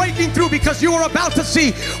are breaking through because you are about to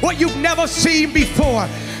see what you've never seen before.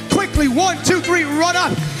 Quickly, 1, 2, 3, run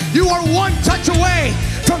up. You are one touch away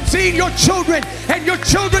from seeing your children and your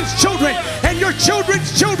children's children and your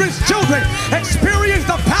children's children's children experience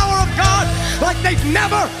the power of God like they've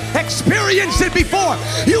never experienced it before.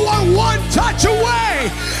 You are one touch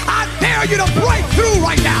away. I dare you to break through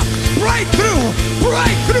right now. Break through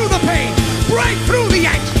the pain, break through the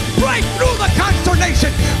angst, break through the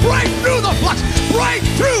consternation, break through the flux, break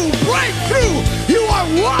through. You are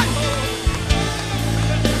one.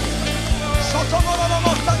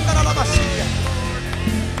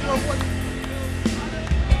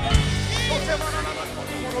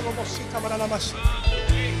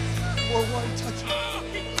 For one touch.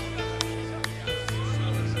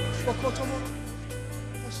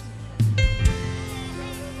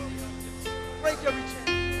 Break every chain.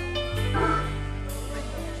 Break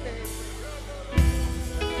every chain.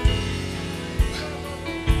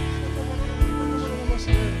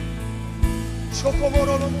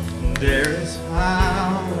 There is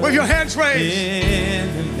power with your hands raised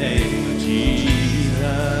in the name of Jesus.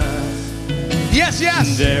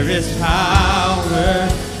 Yes. There is power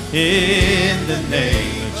in the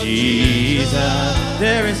name of Jesus.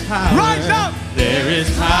 There is power. Rise up. There is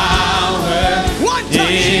power One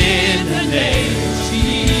touch. in the name of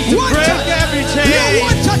Jesus. To One break touch. every chain. You're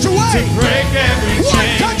one touch away. To break every chain.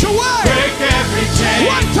 One touch away. Break every chain.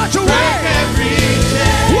 One touch away. Break every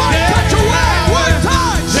chain. One touch away. One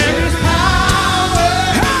touch. There is power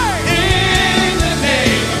in the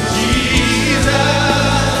name of Jesus.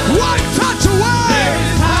 One touch away. There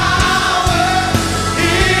is power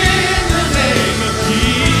in the name of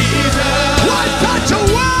Jesus. One touch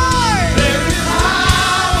away. There is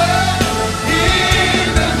power in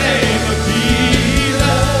the name of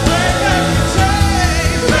Jesus. Break every chain.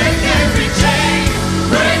 Break every chain.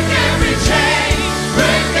 Break every chain.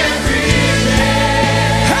 Break every chain.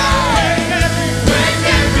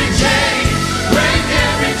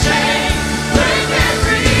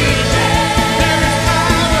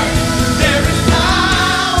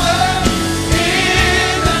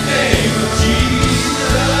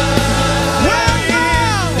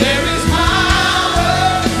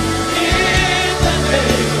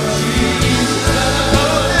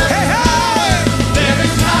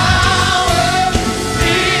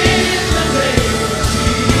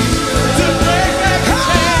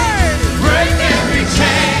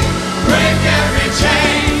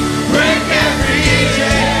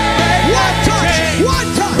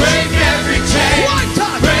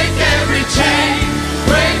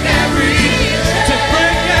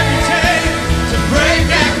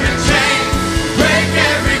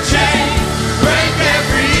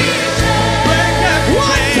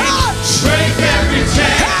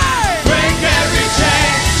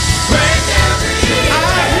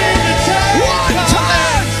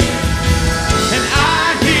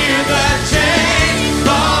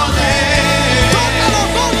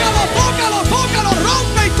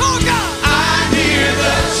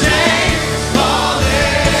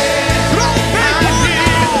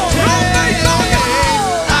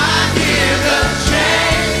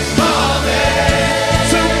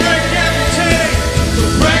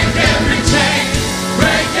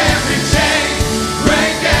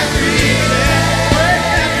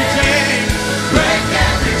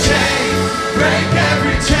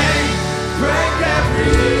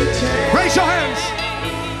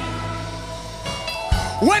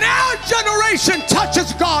 generation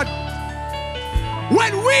touches God,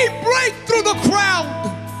 when we break through the crowd,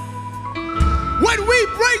 when we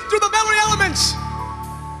break through the very elements,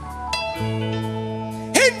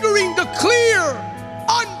 hindering the clear,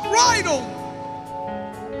 unbridled,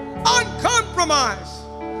 uncompromised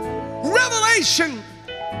revelation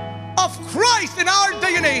of Christ in our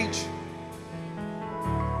day and age.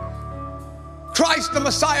 Christ the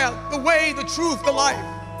Messiah, the way, the truth, the life,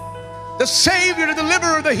 the Savior, the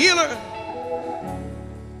deliverer, the healer.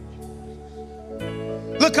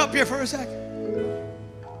 Look up here for a second.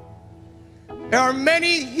 There are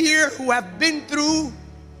many here who have been through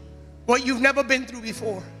what you've never been through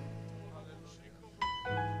before.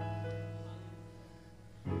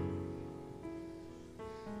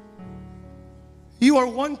 You are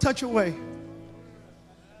one touch away.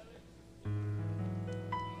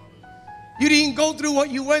 You didn't go through what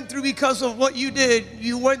you went through because of what you did.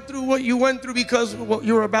 You went through what you went through because of what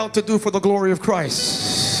you're about to do for the glory of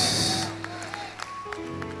Christ.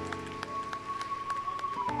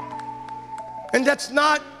 And that's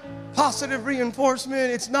not positive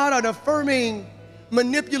reinforcement. It's not an affirming,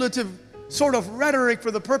 manipulative sort of rhetoric for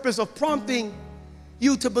the purpose of prompting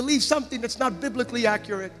you to believe something that's not biblically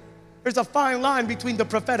accurate. There's a fine line between the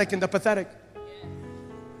prophetic and the pathetic.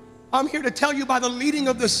 I'm here to tell you by the leading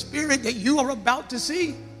of the Spirit that you are about to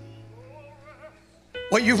see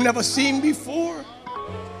what you've never seen before.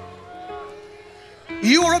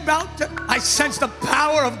 You are about to, I sense the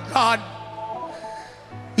power of God.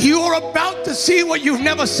 You are about to see what you've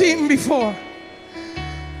never seen before.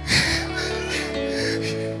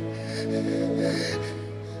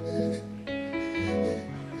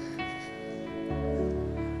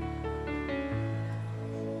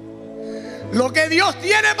 Lo que Dios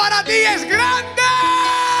tiene para ti es grande.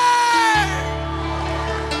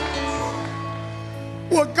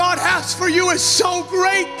 What God has for you is so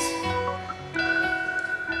great.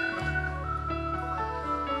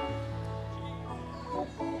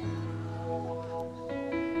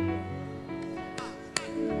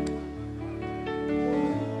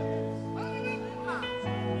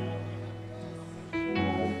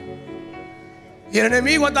 Y el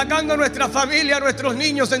enemigo atacando a nuestra familia, a nuestros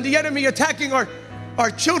niños, and the enemy attacking our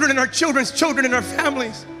children and our children's children and our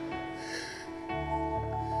families.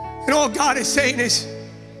 And all God is saying is,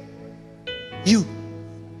 you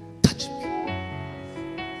touch me,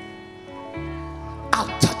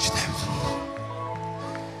 I'll touch them.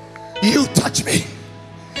 You touch me,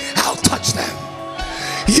 I'll touch them.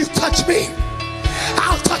 You touch me,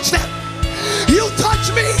 I'll touch them. You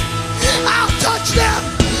touch me, I'll touch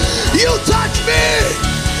them. You touch me,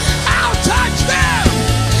 I'll touch them.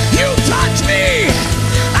 You touch me,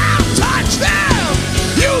 I'll touch them.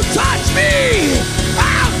 You touch me,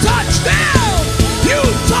 I'll touch them. You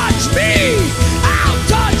touch me, I'll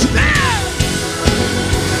touch them.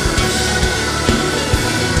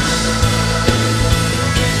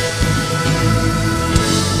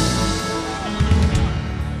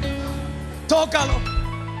 Tócalo.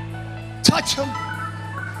 Touch him.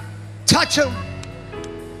 Touch him.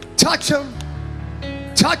 Touch him,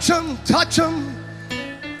 touch him, touch him.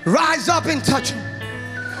 Rise up and touch him.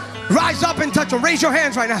 Rise up and touch him. Raise your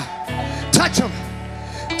hands right now. Touch him,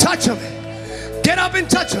 touch him. Get up and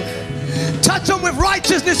touch him. Touch him with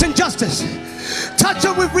righteousness and justice. Touch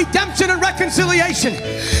him with redemption and reconciliation.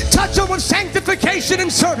 Touch him with sanctification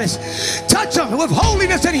and service. Touch him with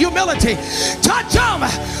holiness and humility. Touch him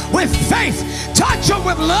with faith. Touch him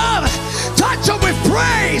with love. Touch him with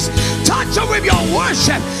praise. Touch him with your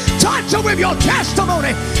worship. Touch him with your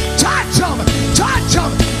testimony. Touch him, touch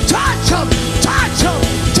him, touch him, touch him,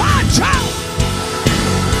 touch him.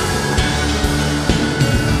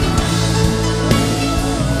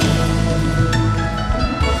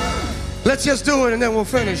 Let's just do it and then we'll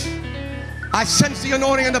finish. I sense the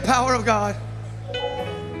anointing and the power of God.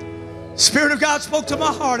 Spirit of God spoke to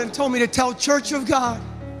my heart and told me to tell Church of God,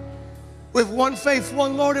 with one faith,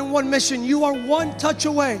 one Lord, and one mission, you are one touch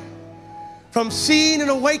away from seeing an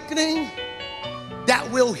awakening that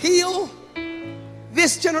will heal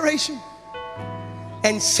this generation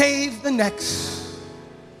and save the next.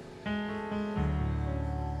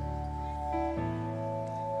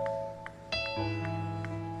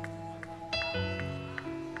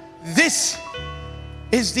 This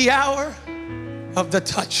is the hour of the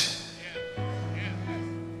touch.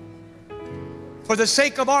 For the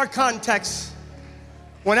sake of our context,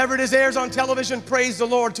 whenever this airs on television, praise the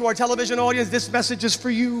Lord. To our television audience, this message is for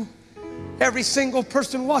you. Every single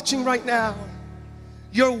person watching right now,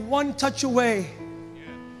 you're one touch away,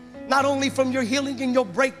 not only from your healing and your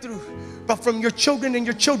breakthrough, but from your children and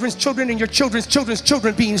your children's children and your children's children's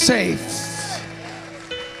children being saved.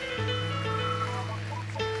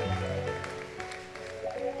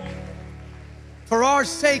 for our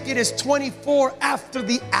sake, it is 24 after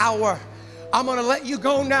the hour. I'm going to let you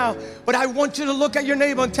go now, but I want you to look at your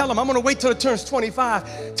neighbor and tell him, I'm going to wait till it turns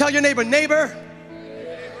 25. Tell your neighbor, neighbor,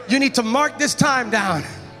 you need to mark this time down,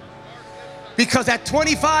 because at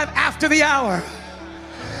 25 after the hour,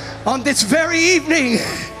 on this very evening,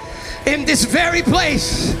 in this very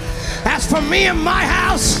place, as for me and my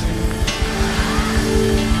house,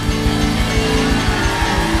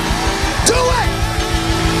 do it.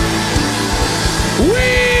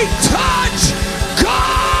 We touch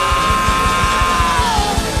God.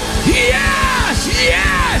 Yes,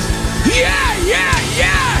 yes, yeah, yeah,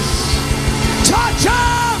 yes. Touch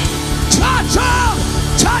him, touch him,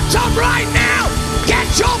 touch him right now. Get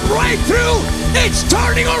your breakthrough. It's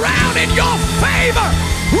turning around in your favor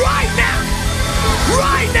right now,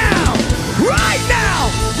 right now, right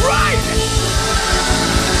now, right now.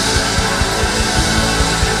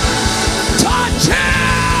 Touch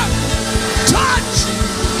him! Touch!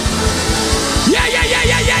 Yeah, yeah, yeah,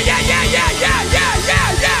 yeah, yeah, yeah, yeah, yeah, yeah, yeah,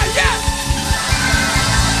 yeah, yeah, yeah.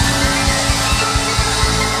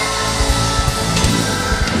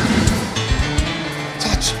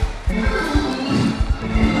 Touch.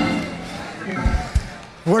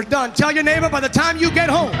 We're done. Tell your neighbor by the time you get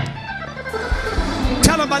home.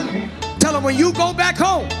 Tell him when you go back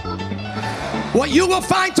home, what you will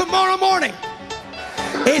find tomorrow morning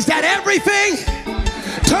is that everything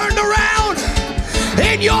turned around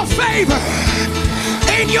in your favor,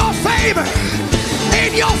 in your favor,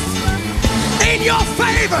 in your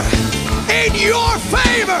favor, in your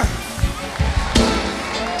favor.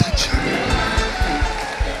 Touch her.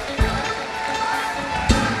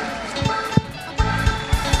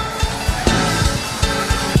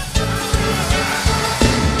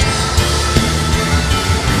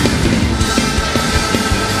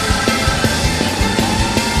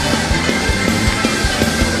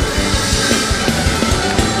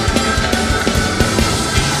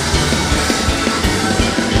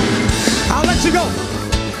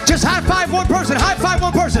 Just high five one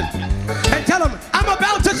person, and tell them, I'm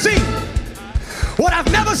about to see what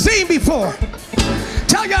I've never seen before.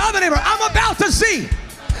 Tell your other neighbor, I'm about to see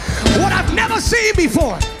what I've never seen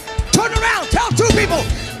before. Turn around, tell two people,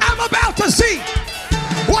 I'm about to see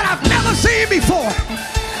what I've never seen before.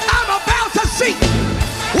 I'm about to see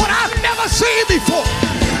what I've never seen before.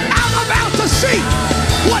 I'm about to see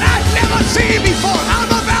what I've never seen before. I'm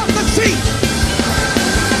about to see.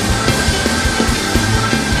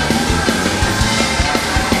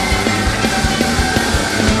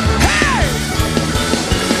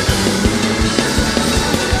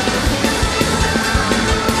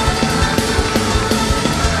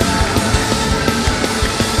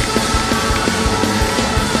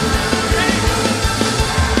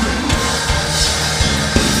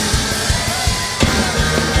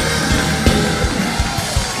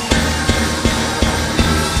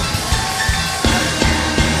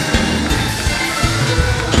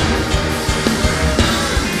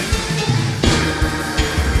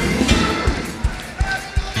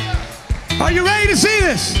 Are you ready to see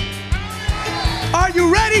this? Are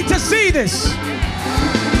you ready to see this?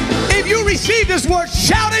 If you receive this word,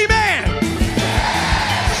 shout amen.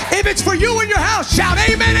 If it's for you in your house, shout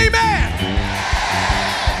amen, amen.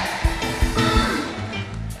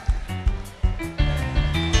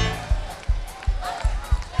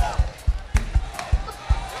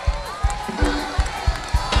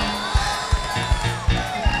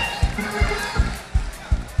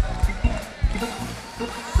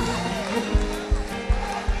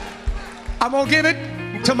 I'm going to give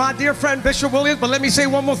it to my dear friend Bishop Williams, but let me say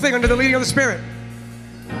one more thing under the leading of the Spirit.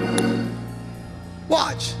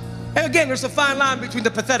 Watch. And again, there's a fine line between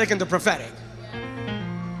the pathetic and the prophetic.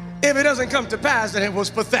 If it doesn't come to pass, then it was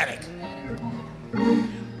pathetic.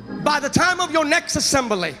 By the time of your next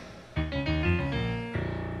assembly,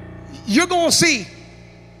 you're going to see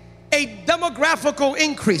a demographical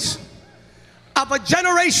increase of a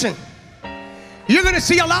generation. You're going to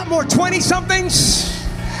see a lot more 20-somethings,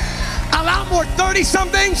 a lot more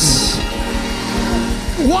 30-somethings.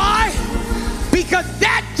 Why? Because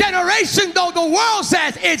that generation, though the world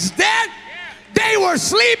says it's dead, they were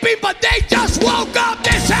sleeping, but they just woke up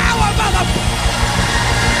this hour, mother.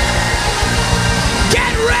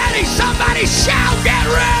 Get ready, somebody shout, get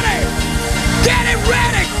ready. Get it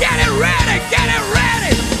ready, get it ready, get it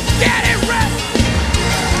ready, get it ready.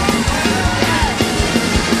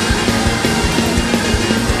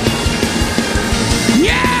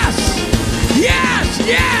 Yes, yes,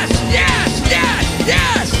 yes, yes, yes,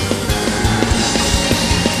 yes.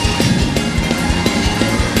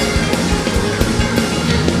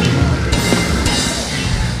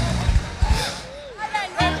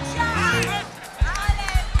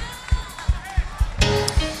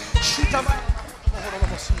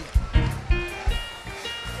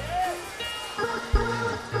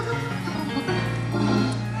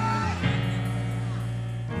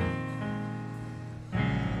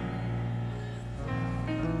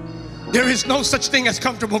 There is no such thing as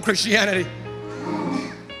comfortable Christianity.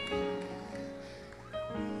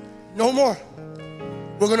 No more.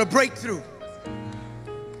 We're going to break through.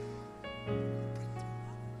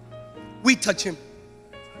 We touch him.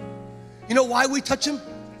 You know why we touch him?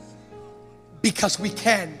 Because we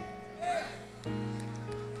can.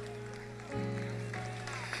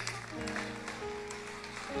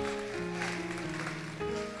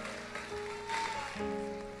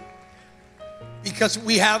 Because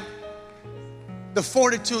we have the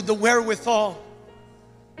fortitude, the wherewithal,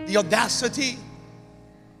 the audacity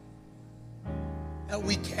that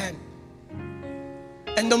we can.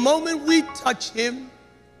 And the moment we touch him,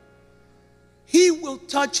 he will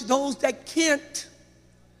touch those that can't.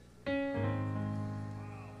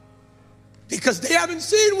 Because they haven't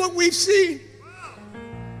seen what we've seen.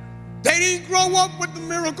 They didn't grow up with the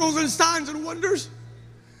miracles and signs and wonders.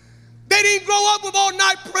 They didn't grow up with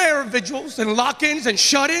all-night prayer vigils and lock-ins and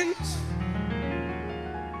shut-ins.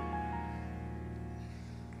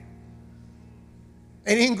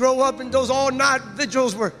 They didn't grow up in those all-night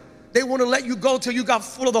vigils where they wouldn't let you go till you got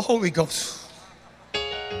full of the Holy Ghost.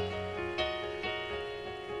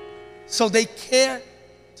 So they can't,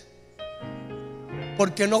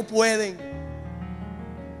 porque no pueden.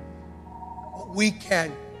 But we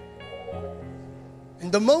can.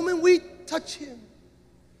 And the moment we touch him,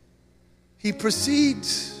 he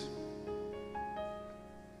proceeds.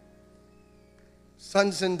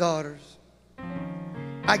 Sons and daughters,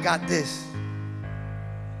 I got this.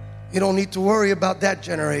 You don't need to worry about that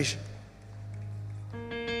generation.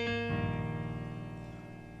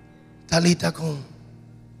 Talita cum,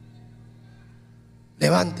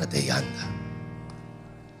 levántate y anda.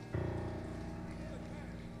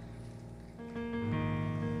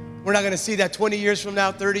 We're not going to see that 20 years from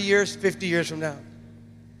now, 30 years, 50 years from now.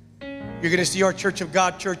 You're going to see our Church of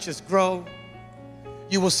God churches grow.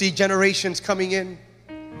 You will see generations coming in.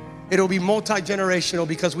 It'll be multi-generational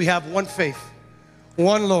because we have one faith,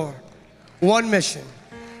 one Lord, one mission.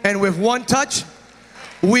 And with one touch,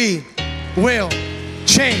 we will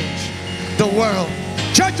change the world.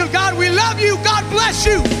 Church of God, we love you. God bless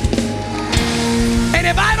you. And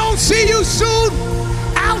if I don't see you soon,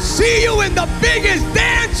 I'll see you in the biggest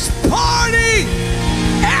dance party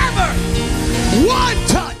ever. One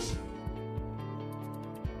touch.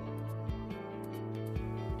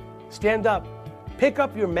 Stand up, pick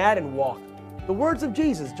up your mat and walk. The words of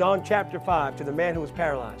Jesus, John chapter 5, to the man who was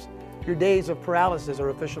paralyzed. Your days of paralysis are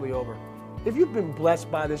officially over. If you've been blessed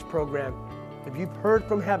by this program, if you've heard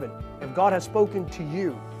from heaven, if God has spoken to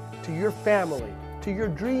you, to your family, to your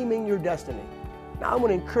dreaming, your destiny, now I want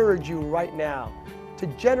to encourage you right now to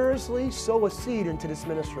generously sow a seed into this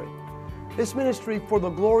ministry. This ministry for the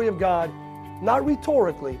glory of God, not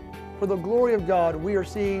rhetorically, for the glory of God, we are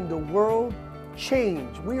seeing the world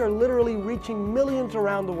change. We are literally reaching millions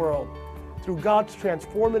around the world through God's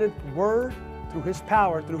transformative word, through his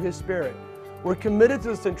power, through his spirit. We're committed to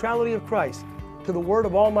the centrality of Christ, to the word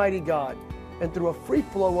of Almighty God, and through a free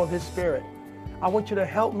flow of his spirit. I want you to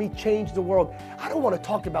help me change the world. I don't want to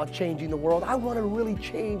talk about changing the world. I want to really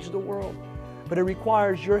change the world. But it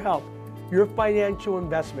requires your help, your financial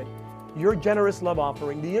investment, your generous love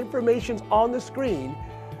offering. The information's on the screen.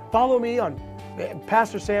 Follow me on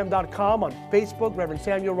PastorSam.com, on Facebook, Reverend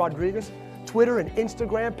Samuel Rodriguez, Twitter and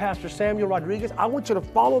Instagram, Pastor Samuel Rodriguez. I want you to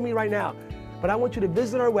follow me right now, but I want you to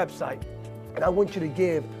visit our website, and I want you to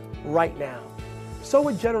give right now. Sow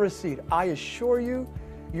a generous seed. I assure you,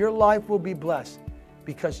 your life will be blessed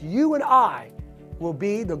because you and I will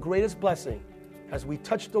be the greatest blessing as we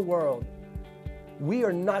touch the world. We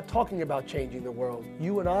are not talking about changing the world.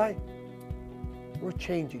 You and I, we're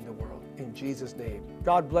changing the world in Jesus' name.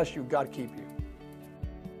 God bless you. God keep you.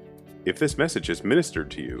 If this message has ministered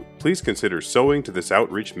to you, please consider sowing to this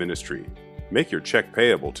outreach ministry. Make your check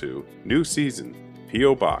payable to New Season,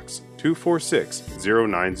 P.O. Box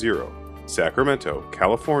 246090, Sacramento,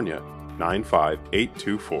 California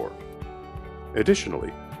 95824.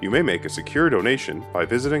 Additionally, you may make a secure donation by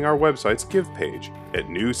visiting our website's Give page at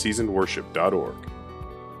newseasonworship.org.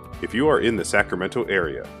 If you are in the Sacramento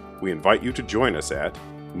area, we invite you to join us at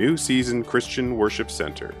New Season Christian Worship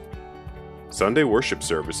Center. Sunday worship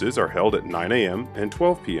services are held at 9 a.m. and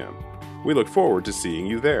 12 p.m. We look forward to seeing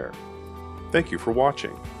you there. Thank you for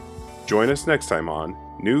watching. Join us next time on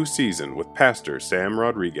New Season with Pastor Sam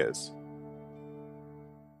Rodriguez.